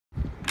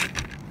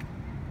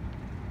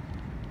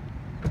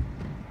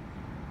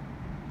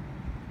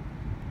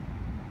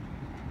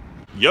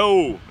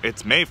Yo,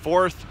 it's May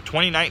 4th,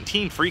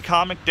 2019, Free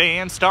Comic Day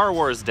and Star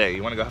Wars Day.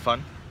 You want to go have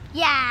fun?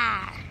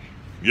 Yeah.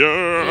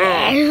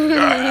 Yeah.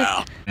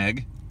 Yeah.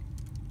 Egg?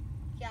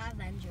 Yeah,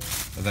 Avengers.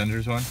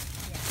 Avengers one?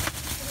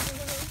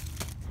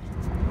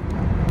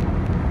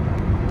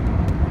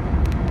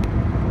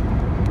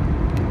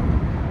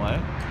 What?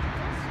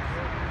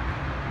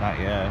 Not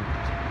yet.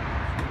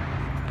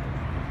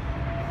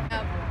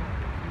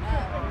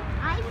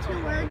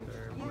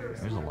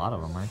 There's a lot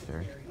of them right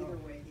there.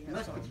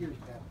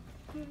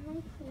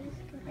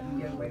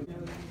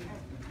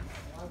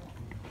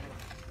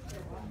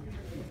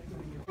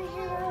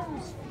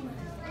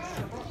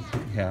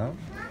 Yeah.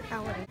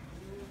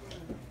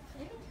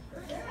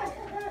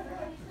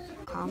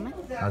 Comic?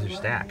 How's your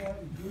stack?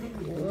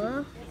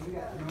 What?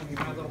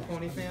 My Little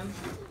Pony fan?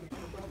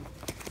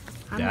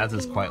 Dad's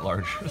is quite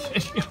larger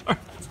than yours.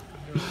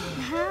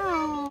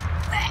 How?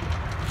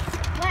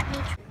 Let me.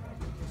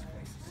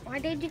 Why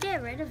did you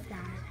get rid of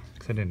that?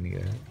 Because I didn't need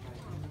it.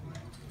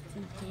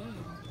 You did.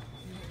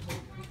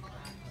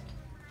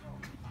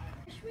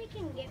 Wish we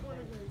can get one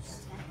of those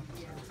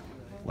sets.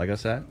 Lego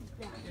set?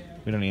 Yeah.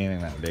 We don't need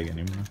anything that big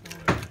anymore.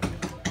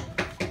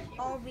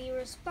 I'll be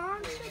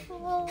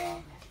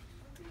responsible.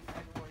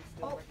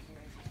 Oh.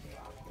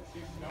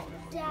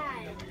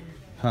 Dad.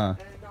 Huh.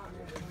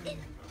 It.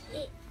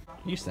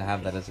 I used to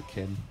have that as a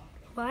kid.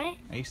 What?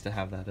 I used to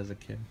have that as a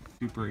kid.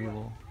 Super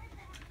evil.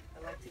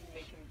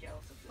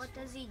 What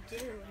does he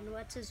do and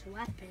what's his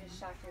weapon?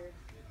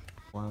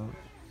 Wow.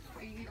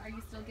 Are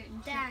you still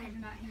getting Dad.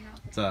 Dad. Not hanging out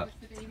What's up?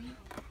 with the baby?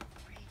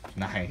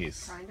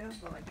 Nice. Kind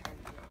of, but like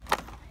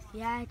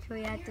Yeah,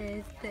 actually at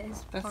this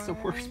That's the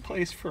part. worst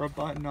place for a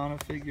button on a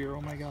figure.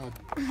 Oh my god.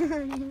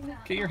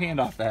 Get your hand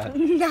off that.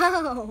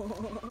 No.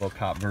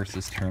 RoboCop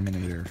versus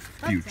Terminator.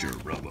 Future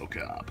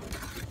RoboCop.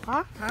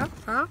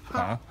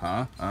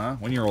 Huh?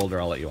 When you're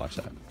older, I'll let you watch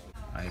that.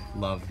 I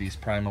love these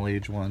Primal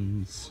Age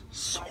ones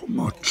so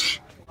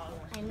much.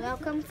 And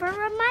welcome for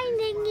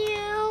reminding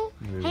you.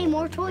 Hey,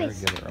 more toys.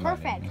 Very good at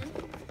reminding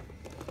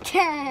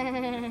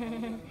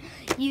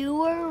Perfect. You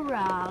were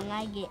wrong.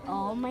 I get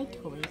all my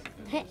toys.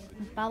 Hit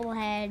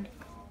bobblehead.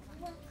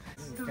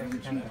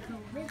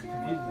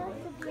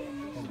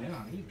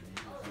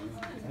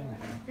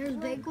 There's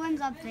big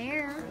ones up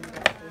there.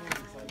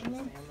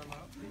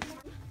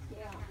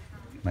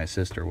 My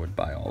sister would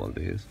buy all of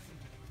these.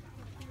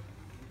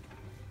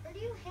 Where do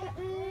you hit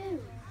me?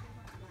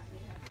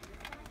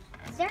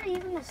 Is there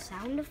even a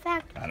sound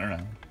effect? I don't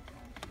know.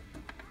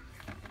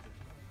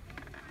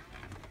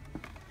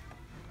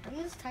 I'm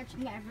just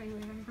touching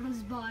everywhere on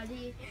his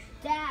body.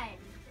 Dad.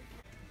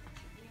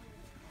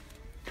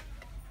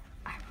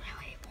 I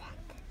really want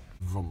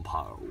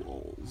Vampire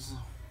walls.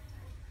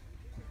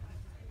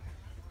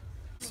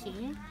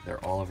 See?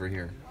 They're all over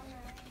here.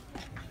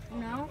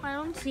 No, I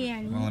don't see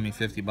any. Well, let me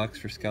 $50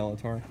 for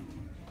Skeletor.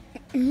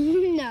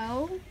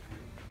 No.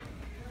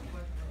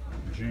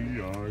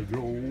 G.I.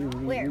 Joe.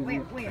 Where?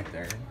 Right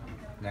there,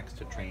 next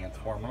to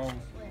Transformers.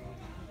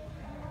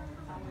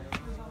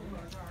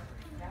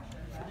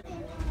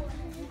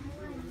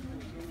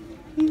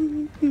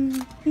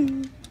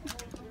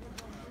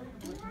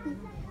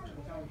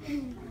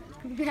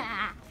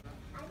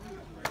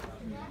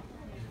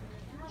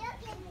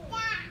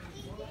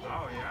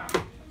 Oh, yeah.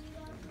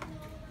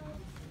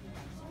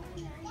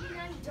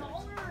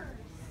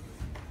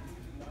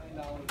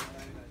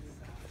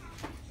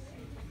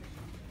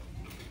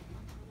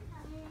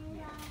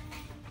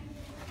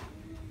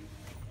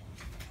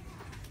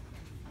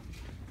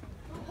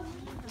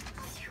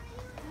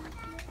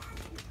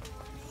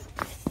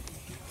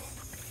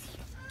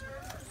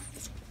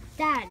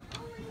 Dad.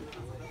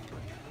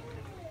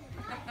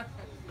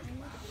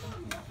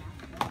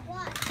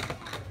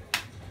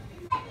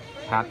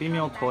 Happy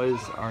Meal toys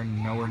are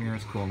nowhere near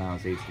as cool now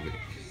as they used to be.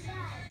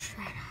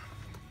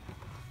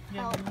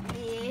 Oh,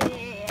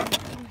 yeah.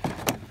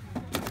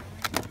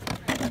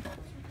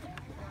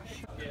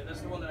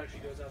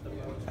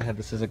 I had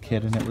this as a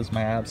kid and it was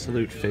my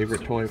absolute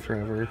favorite toy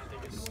forever.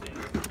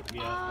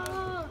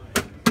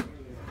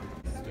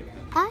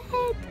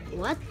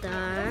 What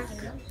the?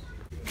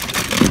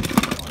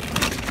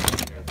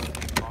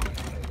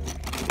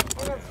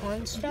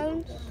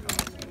 Cornstones?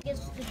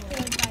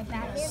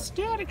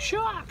 Static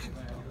Shock!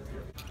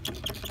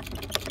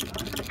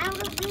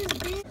 Out of his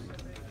bed.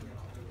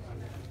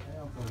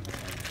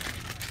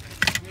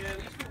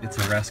 It's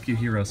a Rescue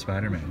Hero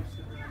Spider-Man.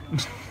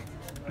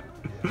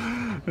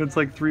 It's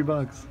like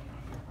 $3.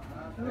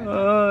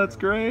 Oh, that's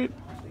great.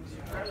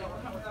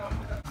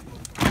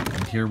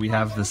 And here we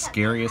have the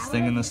scariest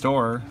thing in the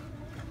store.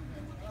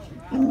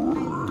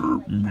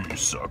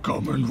 Misa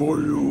coming for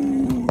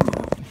you.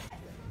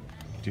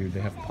 Dude,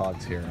 they have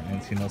pods here. I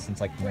haven't seen those since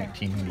like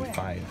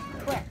 1995.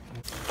 Where?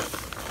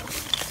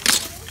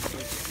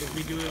 If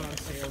we do it on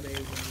sale days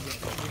and we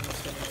get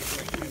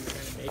like we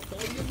make all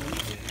of them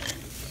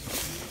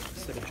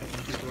instead of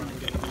checking people around and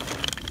getting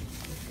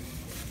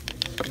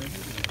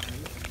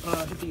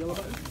hit the yellow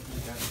button.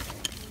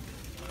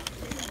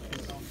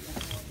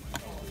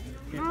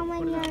 How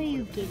many are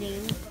you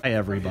getting? Hi,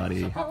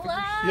 everybody. Hello?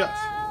 Yes.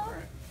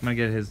 I'm gonna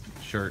get his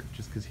shirt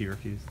just because he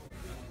refused.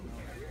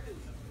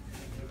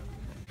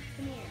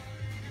 Come here.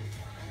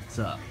 What's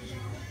up?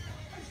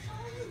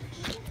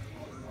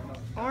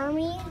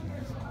 Army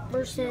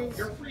versus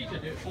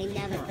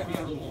another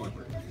army.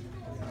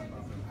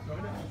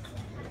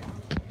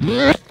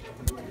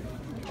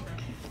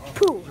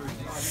 Pooh.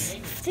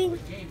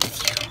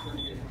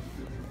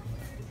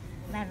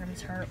 That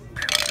arm's hurt.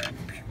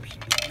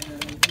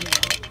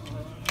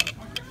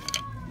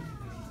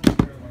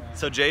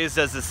 So Jay's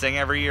does this thing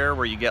every year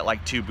where you get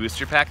like 2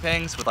 booster pack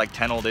things with like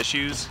 10 old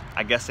issues.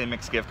 I guess they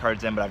mix gift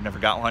cards in, but I've never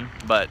got one.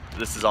 But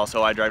this is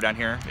also why I drive down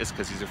here, is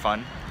because these are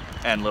fun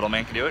and little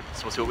man can do it.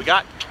 So we'll see what we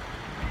got.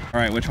 All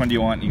right, which one do you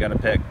want? You gotta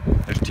pick.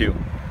 There's 2.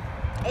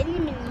 Any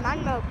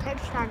Monroe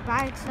Kickstart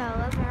bike so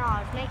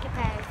 $11, make it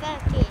pay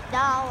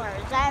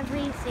 $50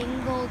 every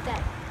single day.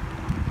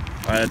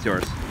 All right, that's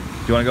yours. Do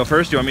you wanna go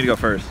first? Do you want me to go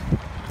first?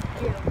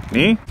 Yeah.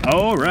 Me?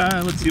 All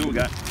right, let's see what we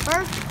got.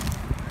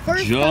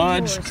 First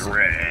Judge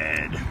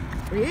Dredd.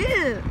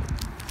 Yeah.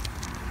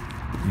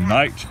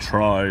 Night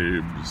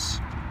Tribes.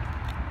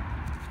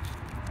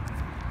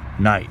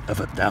 Night of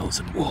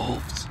 1,000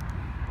 Wolves.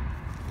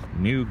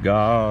 New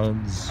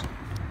Gods.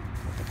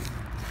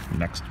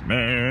 Next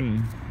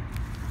Man.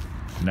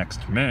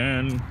 Next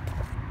Man.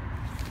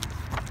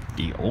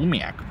 The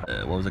Olmec.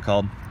 What was it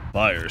called?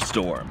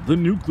 Firestorm. The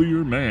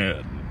Nuclear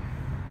Man.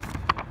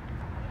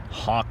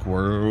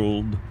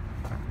 Hawkworld.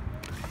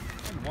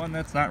 One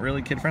that's not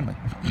really kid friendly.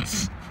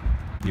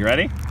 You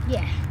ready?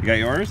 Yeah. You got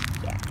yours?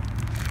 Yeah.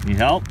 Need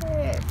help?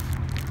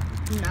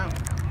 No.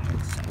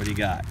 What do you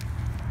got?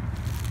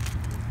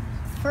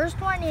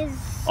 First one is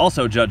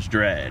Also Judge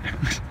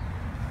Dredd.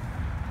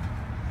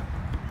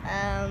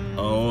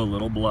 Oh, a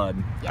little blood.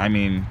 Yeah. I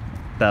mean,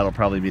 that'll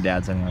probably be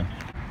Dad's anyway.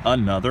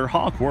 Another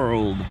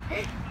Hawkworld.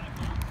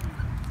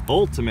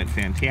 Ultimate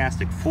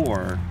Fantastic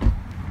Four. No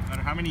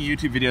matter how many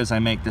YouTube videos I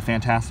make, the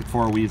Fantastic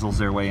Four weasels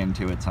their way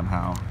into it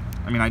somehow.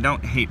 I mean, I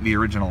don't hate the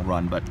original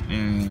run, but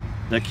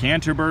the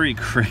Canterbury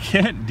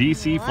Cricket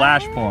DC What?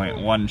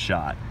 Flashpoint one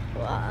shot.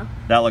 wow.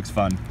 That looks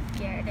fun.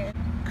 Yeah, it is.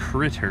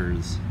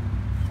 Critters.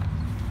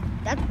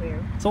 That's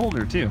weird. It's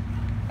older too.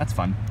 That's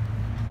fun.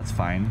 That's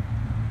fine.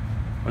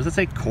 What does it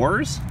say?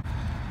 Cores?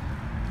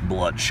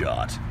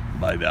 Bloodshot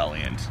by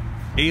Valiant.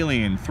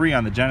 Alien 3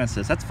 on the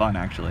Genesis. That's fun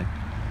actually.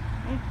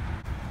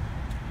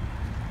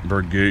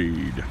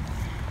 Brigade.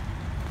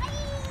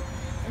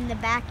 In the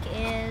back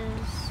is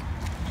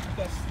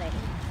this thing.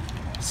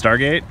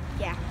 Stargate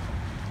Yeah.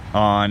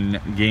 on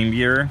Game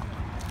Gear.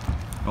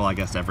 Well, I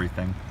guess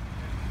everything.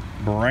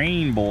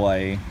 Brain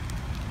Boy.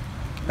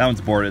 That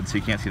one's boarded, so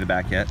you can't see the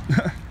back yet.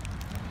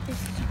 This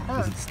is Is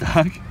hurt. it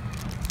stuck?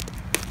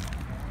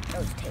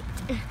 Those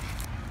taped.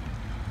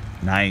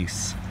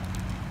 Nice.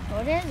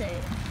 What is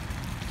it?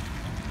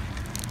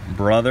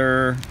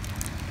 Brother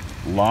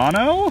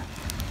Lano?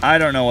 I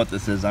don't know what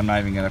this is. I'm not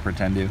even gonna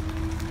pretend to.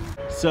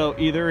 So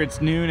either it's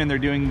noon and they're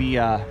doing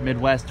the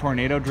Midwest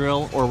tornado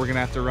drill, or we're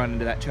gonna have to run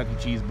into that Chuck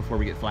E. Cheese before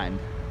we get flattened.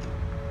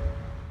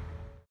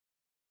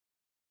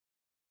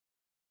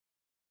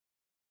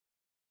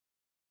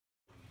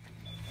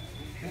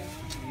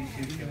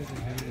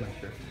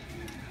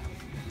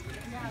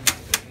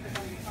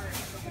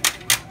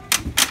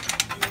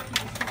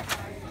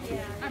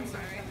 I'm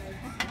sorry.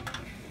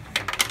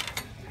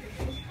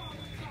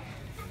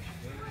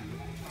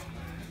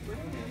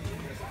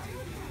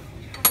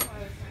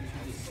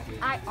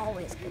 I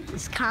always get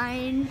this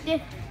kind.